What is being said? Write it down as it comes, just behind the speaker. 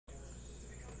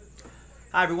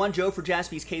Hi everyone, Joe for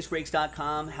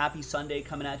JaspysCaseBreaks.com. Happy Sunday,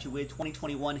 coming at you with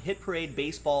 2021 Hit Parade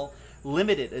Baseball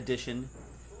Limited Edition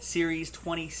Series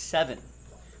 27.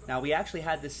 Now we actually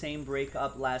had the same break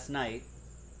up last night,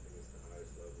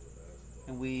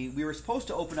 and we were supposed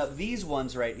to open up these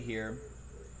ones right here,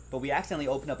 but we accidentally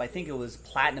opened up, I think it was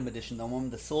Platinum Edition, the one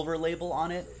with the silver label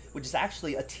on it, which is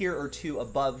actually a tier or two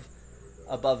above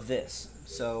this.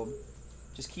 So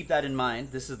just keep that in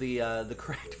mind. This is the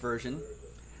correct version.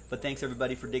 But thanks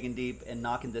everybody for digging deep and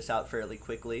knocking this out fairly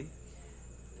quickly.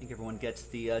 I think everyone gets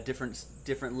the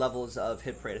different levels of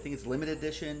Hit Parade. I think it's Limited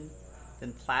Edition,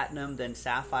 then Platinum, then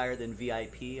Sapphire, then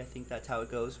VIP. I think that's how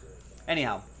it goes.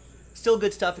 Anyhow, still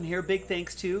good stuff in here. Big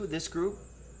thanks to this group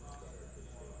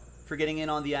for getting in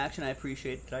on the action. I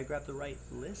appreciate it. Did I grab the right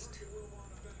list?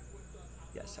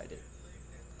 Yes, I did.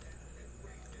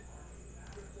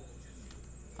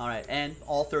 All right, and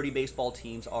all 30 baseball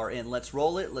teams are in. Let's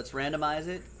roll it. Let's randomize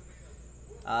it.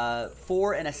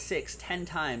 4 and a 6, 10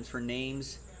 times for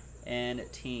names and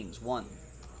teams. 1,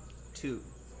 2,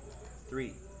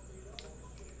 3,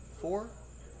 4,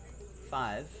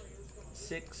 5,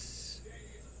 6,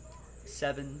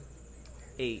 7,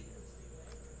 8,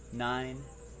 9,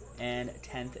 and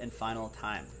 10th and final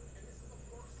time.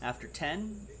 After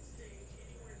 10,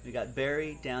 we got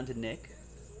Barry down to Nick.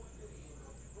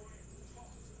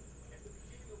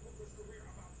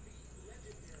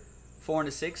 4 and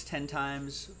a 6, 10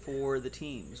 times for the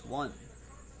teams. 1,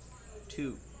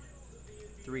 2,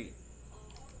 3,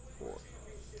 4, 5,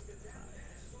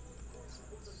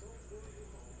 6,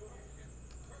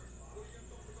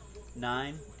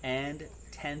 9, and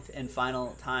 10th and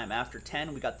final time. After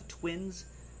 10, we got the Twins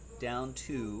down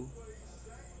to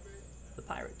the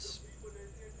Pirates.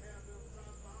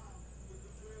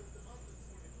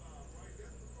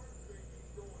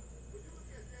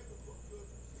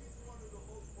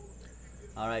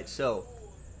 All right, so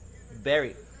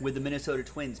Barry with the Minnesota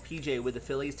Twins, PJ with the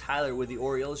Phillies, Tyler with the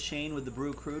Orioles, Shane with the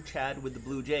Brew Crew, Chad with the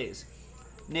Blue Jays,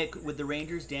 Nick with the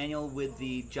Rangers, Daniel with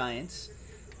the Giants,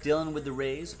 Dylan with the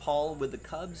Rays, Paul with the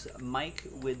Cubs, Mike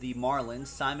with the Marlins,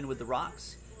 Simon with the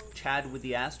Rocks, Chad with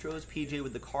the Astros, PJ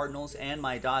with the Cardinals and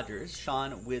my Dodgers,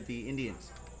 Sean with the Indians,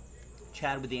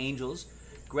 Chad with the Angels,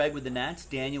 Greg with the Nats,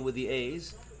 Daniel with the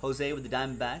A's, Jose with the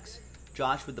Diamondbacks,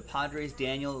 Josh with the Padres,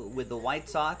 Daniel with the White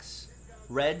Sox,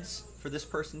 Reds for this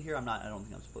person here. I don't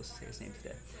think I'm supposed to say his name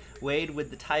today. Wade with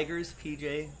the Tigers.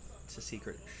 PJ, it's a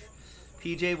secret.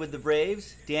 PJ with the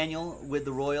Braves. Daniel with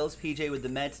the Royals. PJ with the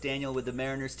Mets. Daniel with the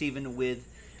Mariners. Steven with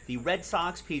the Red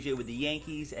Sox. PJ with the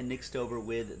Yankees. And Nick Stover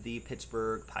with the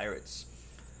Pittsburgh Pirates.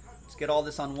 Let's get all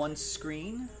this on one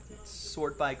screen. Let's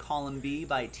sort by column B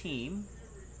by team.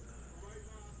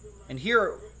 And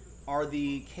here are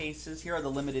the cases. Here are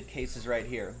the limited cases right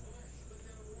here.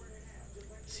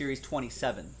 Series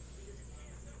 27.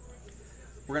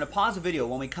 We're going to pause the video.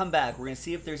 When we come back, we're going to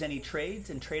see if there's any trades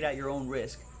and trade at your own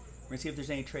risk. We're going to see if there's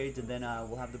any trades, and then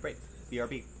we'll have the break.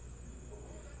 BRB.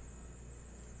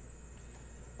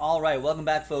 All right, welcome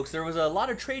back, folks. There was a lot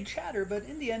of trade chatter, but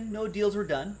in the end, no deals were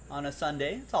done on a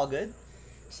Sunday. It's all good.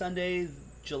 Sunday,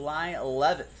 July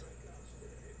 11th.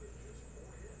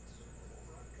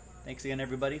 Thanks again,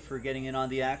 everybody, for getting in on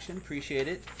the action. Appreciate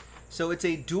it. So it's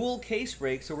a dual case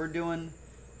break, so we're doing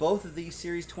both of these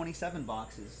Series 27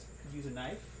 boxes. Use a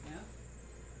knife, yeah.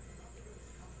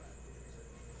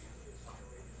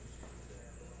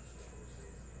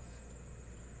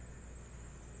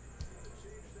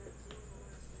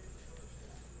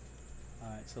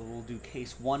 All right, so we'll do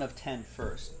case 1 of 10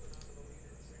 first.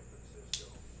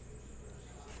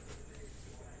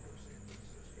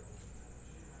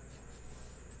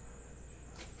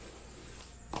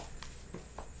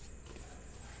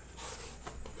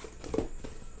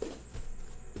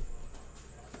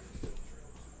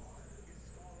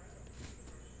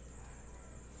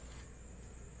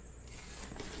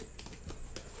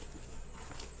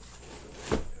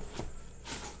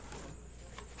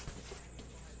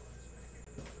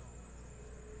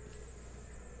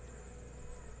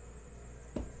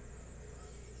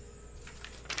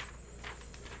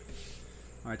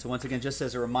 All right, so once again, just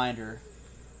as a reminder,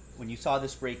 when you saw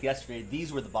this break yesterday,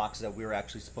 these were the boxes that we were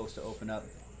actually supposed to open up.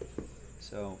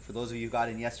 So for those of you who got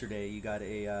in yesterday, you got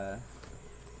a,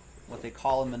 what they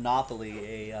call a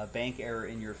monopoly, a bank error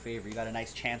in your favor. You got a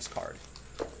nice chance card.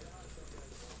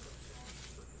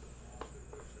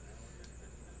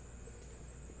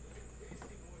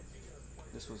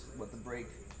 This was what the break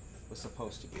was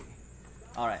supposed to be.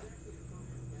 All right.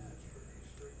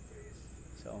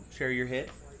 So share your hit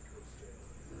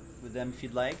with them if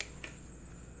you'd like.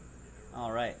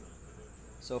 All right.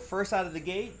 So first out of the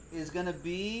gate is going to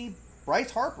be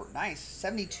Bryce Harper, nice.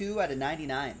 72 out of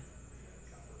 99.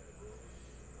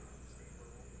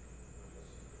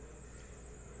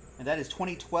 And that is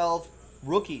 2012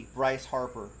 rookie Bryce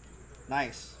Harper.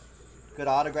 Nice. Good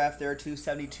autograph there too,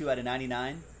 72 out of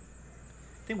 99.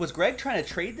 I think, was Greg trying to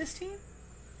trade this team?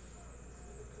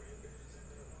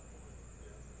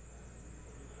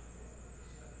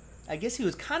 I guess he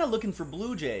was kind of looking for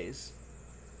Blue Jays.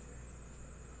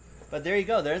 But there you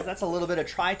go. That's a little bit of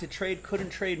try to trade, couldn't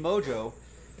trade mojo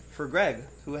for Greg,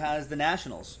 who has the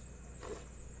Nationals.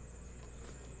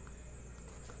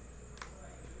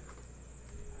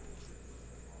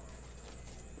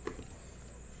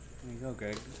 There you go,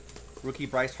 Greg. Rookie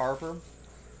Bryce Harper.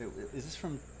 Is this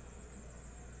from...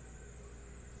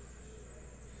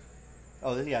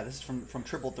 Oh, yeah, this is from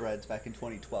Triple Threads back in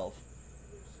 2012.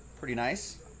 Pretty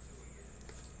nice.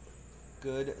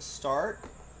 Good start.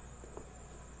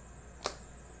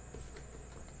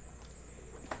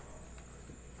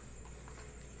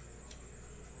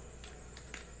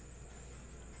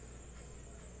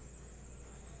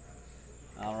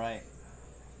 All right.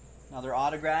 Another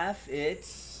autograph.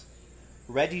 It's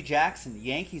Reggie Jackson,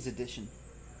 Yankees edition.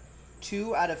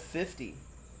 2 out of 50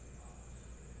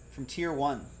 from Tier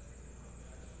 1.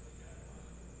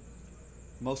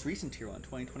 Most recent Tier 1,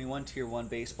 2021 Tier 1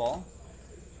 baseball.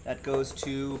 That goes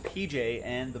to PJ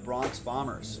and the Bronx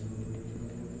Bombers.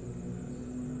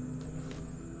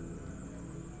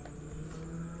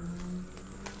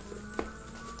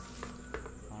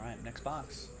 All right, next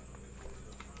box.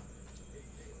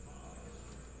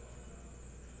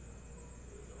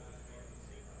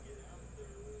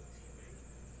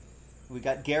 We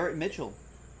got Garrett Mitchell,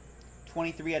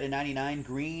 23 out of 99,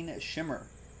 green shimmer.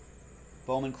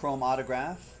 Bowman Chrome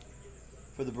autograph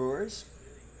for the Brewers.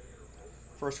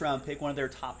 First round pick, one of their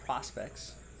top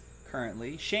prospects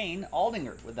currently. Shane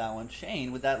Aldinger with that one.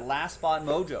 Shane with that last spot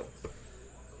mojo.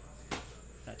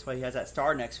 That's why he has that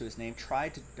star next to his name.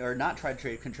 Not tried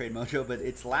to trade mojo, but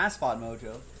it's last spot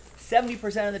mojo.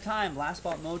 70% of the time, last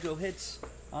spot mojo hits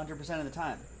 100% of the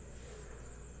time.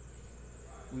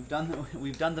 We've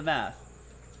done the math.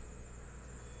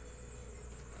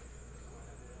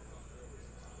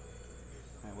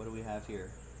 All right, what do we have here?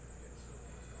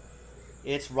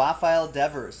 It's Rafael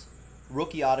Devers,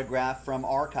 rookie autograph from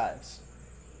Archives.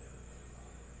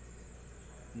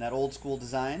 And that old school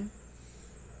design.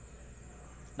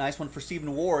 Nice one for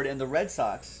Stephen Ward and the Red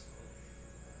Sox.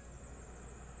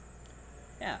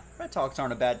 Yeah, Red Sox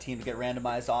aren't a bad team to get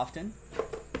randomized often.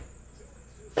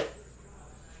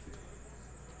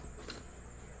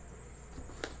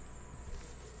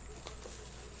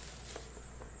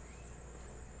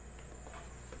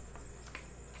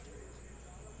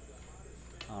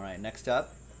 All right, next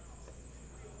up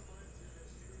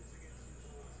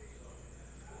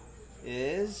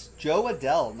is Joe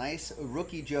Adell. Nice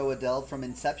rookie Joe Adell from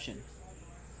Inception.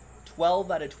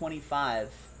 12 out of 25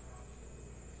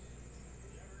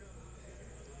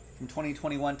 from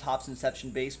 2021 Topps Inception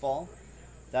Baseball.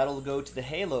 That'll go to the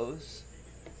Halos.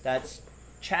 That's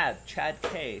Chad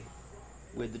K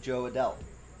with the Joe Adell.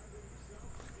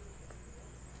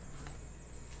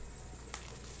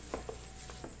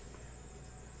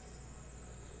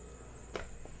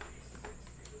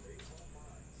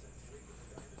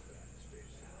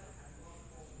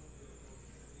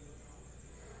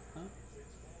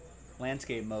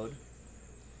 Landscape mode.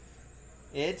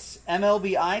 It's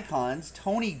MLB Icons,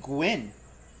 Tony Gwynn.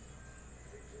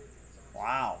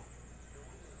 Wow.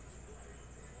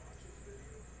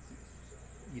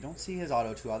 You don't see his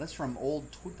auto too often. This is from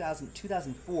old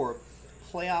 2004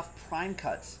 playoff prime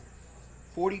cuts.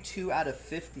 42 out of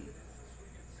 50.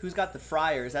 Who's got the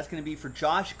Friars? That's going to be for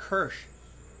Josh Kirsch.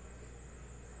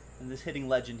 And this hitting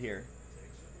legend here.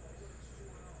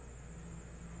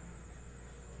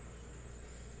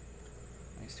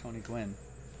 Nice Tony Gwynn.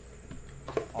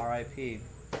 R.I.P.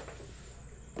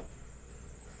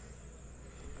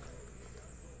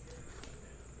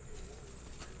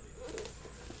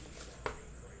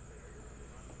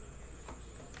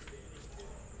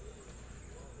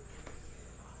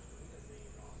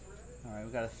 All right,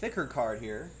 we've got a thicker card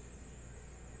here.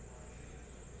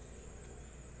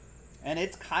 And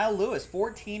it's Kyle Lewis,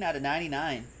 14 out of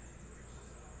 99.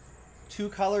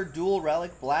 Two-color dual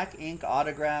relic black ink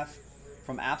autograph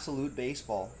from Absolute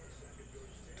Baseball.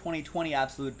 2020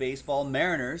 Absolute Baseball.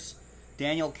 Mariners,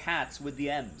 Daniel Katz with the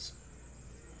M's.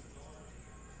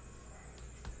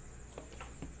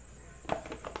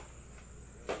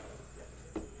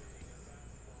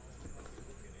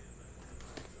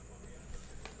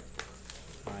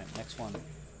 All right, next one.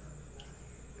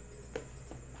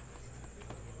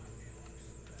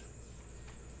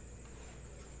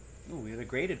 Ooh, we have a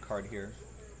graded card here.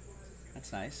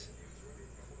 That's nice.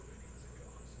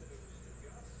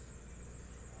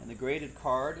 And the graded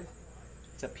card,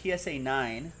 it's a PSA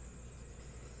 9.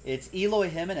 It's Eloy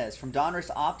Jimenez from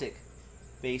Donruss Optic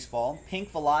Baseball.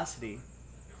 Pink Velocity.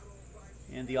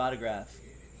 And the autograph.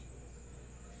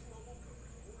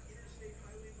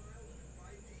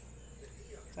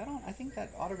 I think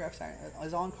that autograph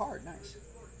is on card. Nice.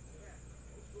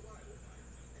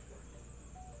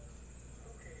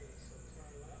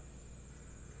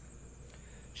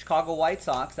 Chicago White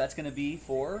Sox, that's going to be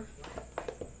for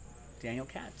Daniel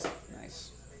Katz.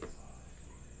 Nice.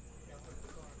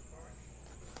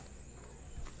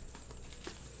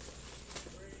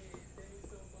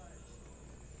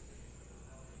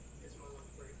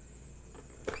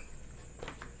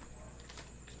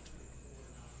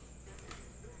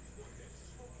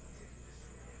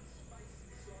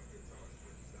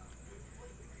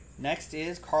 Next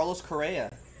is Carlos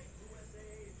Correa.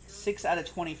 6 out of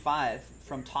 25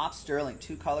 from Top Sterling.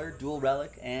 2-color, dual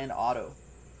relic, and auto.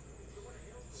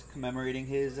 It's commemorating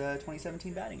his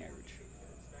 2017 batting average.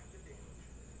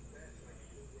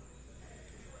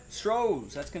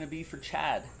 Strohs, that's going to be for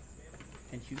Chad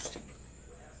in Houston.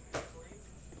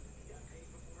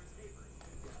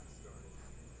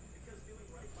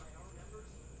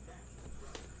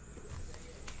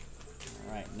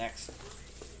 All right, next.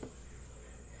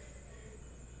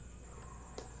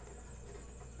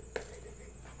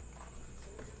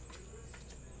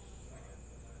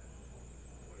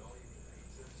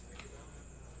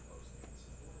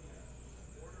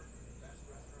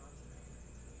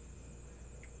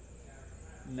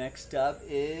 Next up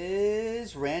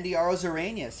is Randy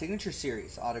Arozarena, Signature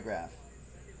Series autograph.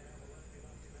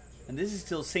 And this is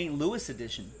still St. Louis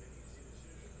edition.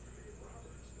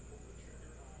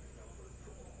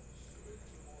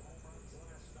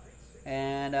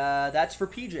 And that's for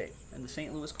PJ and the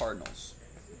St. Louis Cardinals.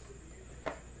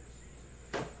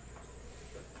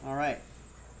 All right.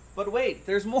 But wait,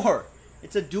 there's more.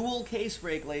 It's a dual case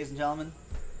break, ladies and gentlemen.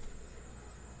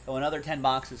 So another 10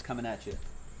 boxes coming at you.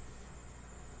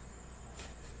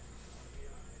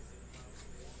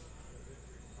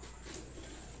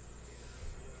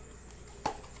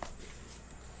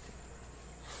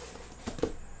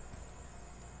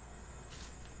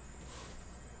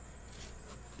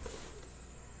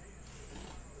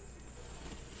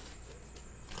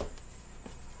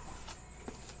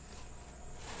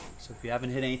 So if you haven't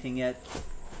hit anything yet,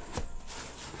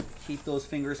 keep those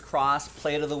fingers crossed,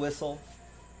 play to the whistle.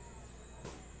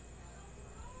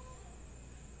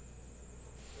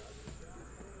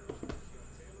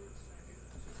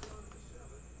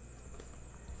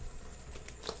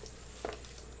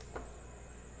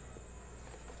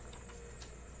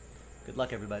 Good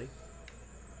luck, everybody.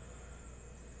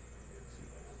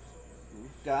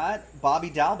 We've got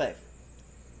Bobby Dalbec,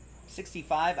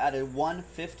 65 out of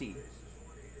 150.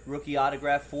 Rookie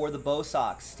autograph for the Bo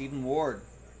Sox, Stephen Ward.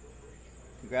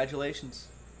 Congratulations.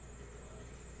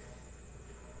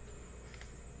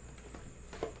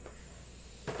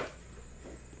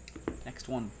 Next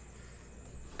one.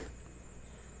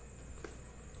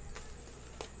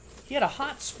 He had a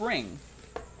hot spring.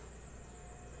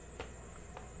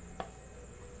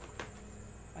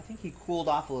 I think he cooled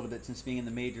off a little bit since being in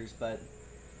the majors, but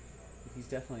he's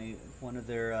definitely one of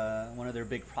their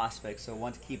big prospects. So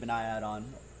one to keep an eye out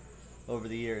on over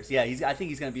the years. Yeah, I think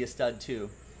he's going to be a stud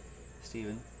too,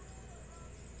 Steven.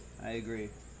 I agree.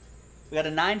 We got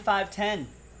a 9/5/10.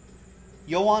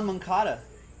 Yoan Moncada,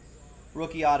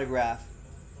 rookie autograph.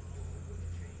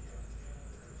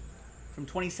 From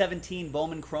 2017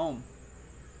 Bowman Chrome.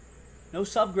 No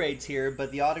subgrades here,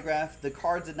 but the autograph, the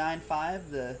card's a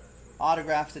 9/5, the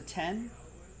autograph's a 10,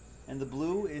 and the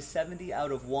blue is 70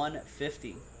 out of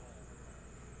 150.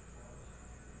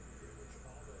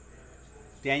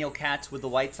 Daniel Katz with the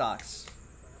White Sox.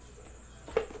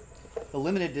 The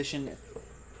limited edition,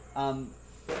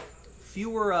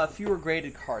 fewer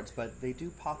graded cards, but they do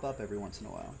pop up every once in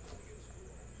a while.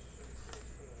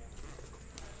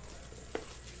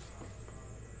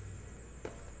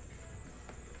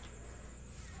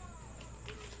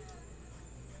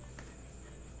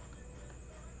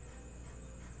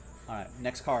 All right,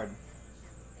 next card.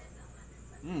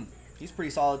 He's pretty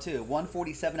solid too.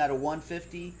 147 out of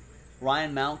 150.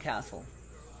 Ryan Mountcastle.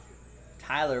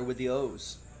 Tyler with the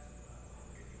O's.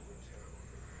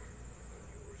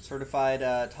 Certified,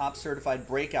 top certified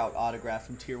breakout autograph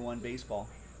from Tier 1 Baseball.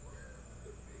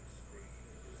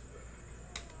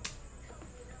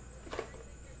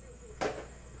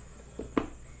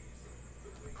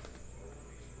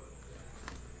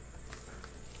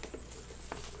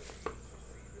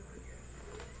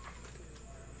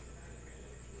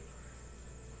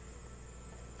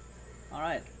 All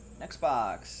right, next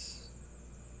box.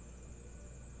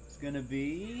 It's going to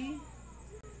be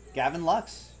Gavin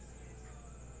Lux.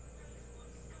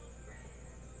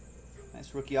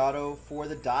 Nice rookie auto for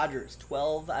the Dodgers,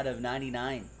 12 out of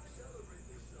 99.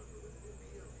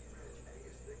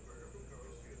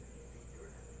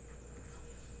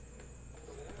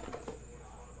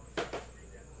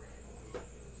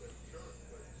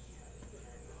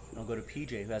 I'll go to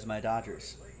PJ, who has my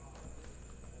Dodgers.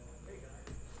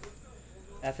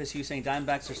 FSU saying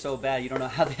Diamondbacks are so bad, you don't know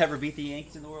how they ever beat the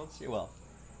Yankees in the World Series. Well,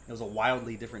 it was a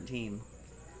wildly different team.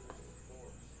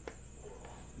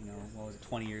 You know, what was it,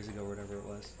 20 years ago or whatever it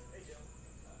was.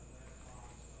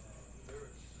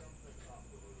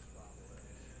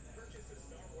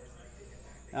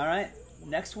 All right,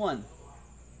 next one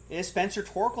is Spencer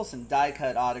Torkelson die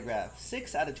cut autograph,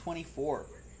 6 out of 24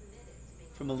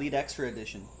 from Elite Extra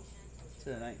Edition. It's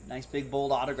a nice big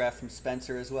bold autograph from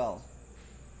Spencer as well.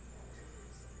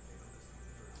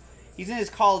 He's in his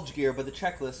college gear, but the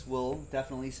checklist will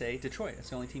definitely say Detroit. That's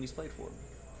the only team he's played for.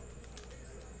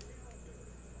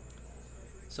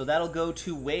 So that'll go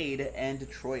to Wade and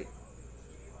Detroit.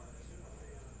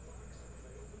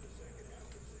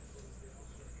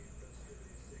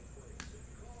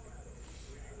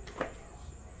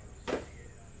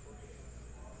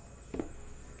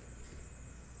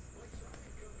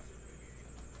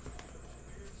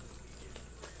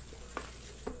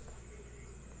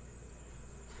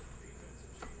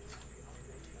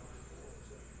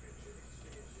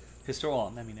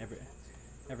 Historical. I mean,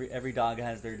 every dog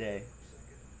has their day.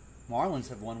 Marlins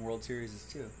have won World Series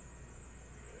too.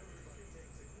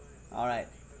 All right.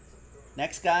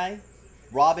 Next guy,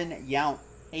 Robin Yount,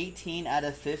 18 out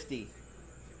of 50.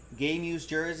 Game used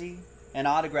jersey and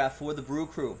autograph for the Brew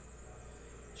Crew.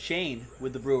 Shane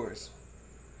with the Brewers.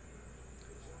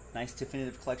 Nice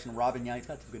definitive collection of Robin Yount. He's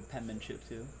got some good penmanship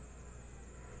too.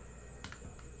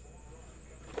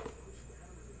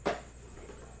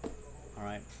 All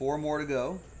right, 4 more to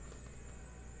go.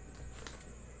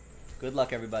 Good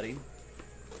luck, everybody.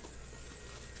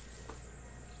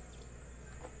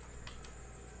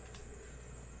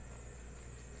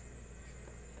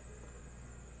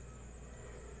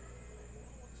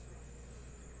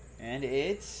 And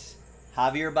it's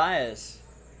Javier Baez,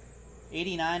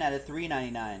 89 out of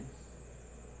 399. Looks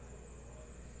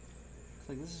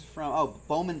like this is from,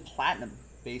 Bowman Platinum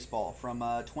Baseball from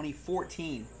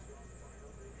 2014.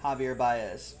 Javier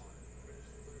Baez.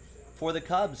 For the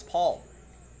Cubs, Paul.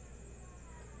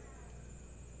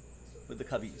 With the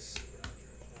Cubbies.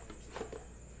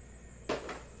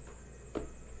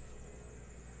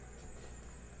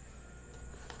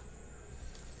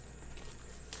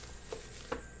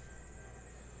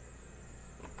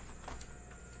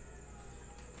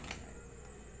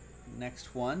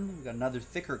 Next one, we got another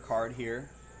thicker card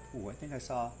here. Ooh, I think I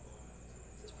saw,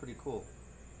 it's pretty cool.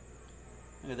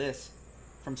 Look at this.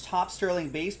 From Top Sterling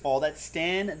Baseball, that's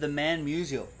Stan the Man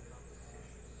Musial.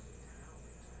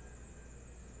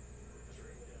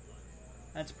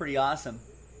 That's pretty awesome.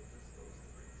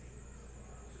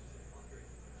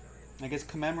 I guess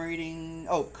commemorating,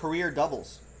 career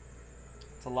doubles.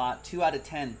 It's a lot, 2 out of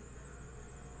 10.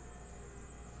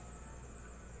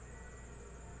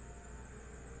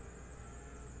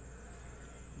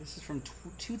 This is from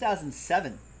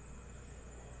 2007.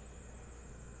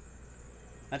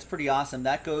 That's pretty awesome.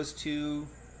 That goes to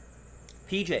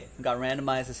PJ, who got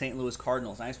randomized to St. Louis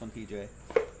Cardinals. Nice one, PJ.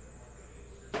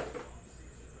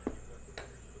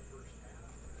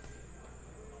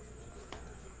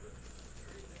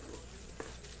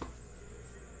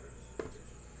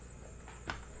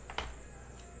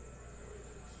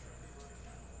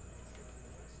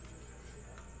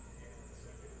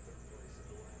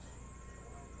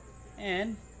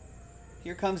 And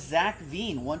here comes Zach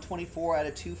Veen, 124 out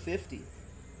of 250.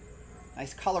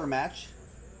 Nice color match,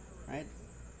 right?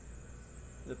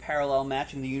 The parallel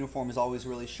matching the uniform is always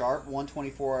really sharp.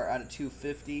 124 out of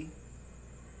 250.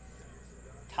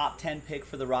 Top 10 pick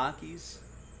for the Rockies.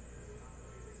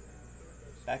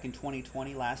 Back in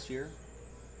 2020, last year.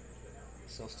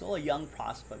 So still a young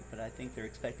prospect, but I think they're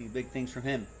expecting big things from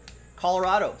him.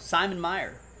 Colorado, Simon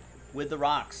Meyer with the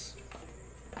Rocks.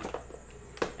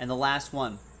 And the last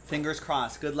one, fingers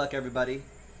crossed. Good luck, everybody.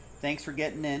 Thanks for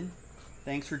getting in.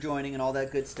 Thanks for joining and all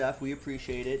that good stuff. We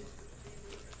appreciate it.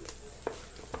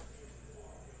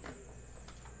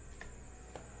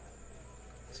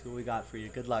 Let's see what we got for you.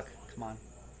 Good luck. Come on.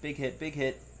 Big hit, big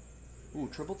hit. Ooh,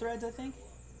 triple threads, I think?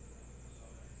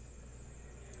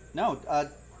 No,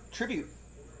 tribute.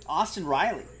 Austin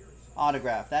Riley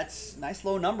autograph. That's nice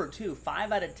low number, too.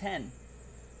 5 out of 10.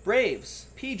 Braves.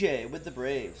 PJ with the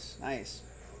Braves. Nice.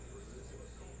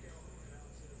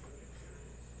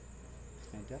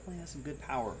 And it definitely has some good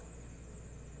power.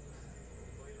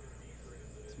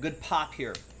 Some good pop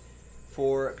here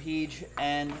for Peach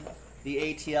and the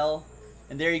ATL.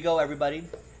 And there you go, everybody.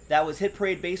 That was Hit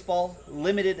Parade Baseball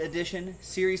Limited Edition,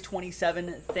 Series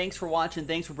 27. Thanks for watching.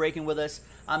 Thanks for breaking with us.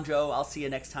 I'm Joe. I'll see you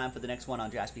next time for the next one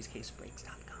on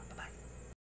JaspysCaseBreaks.com.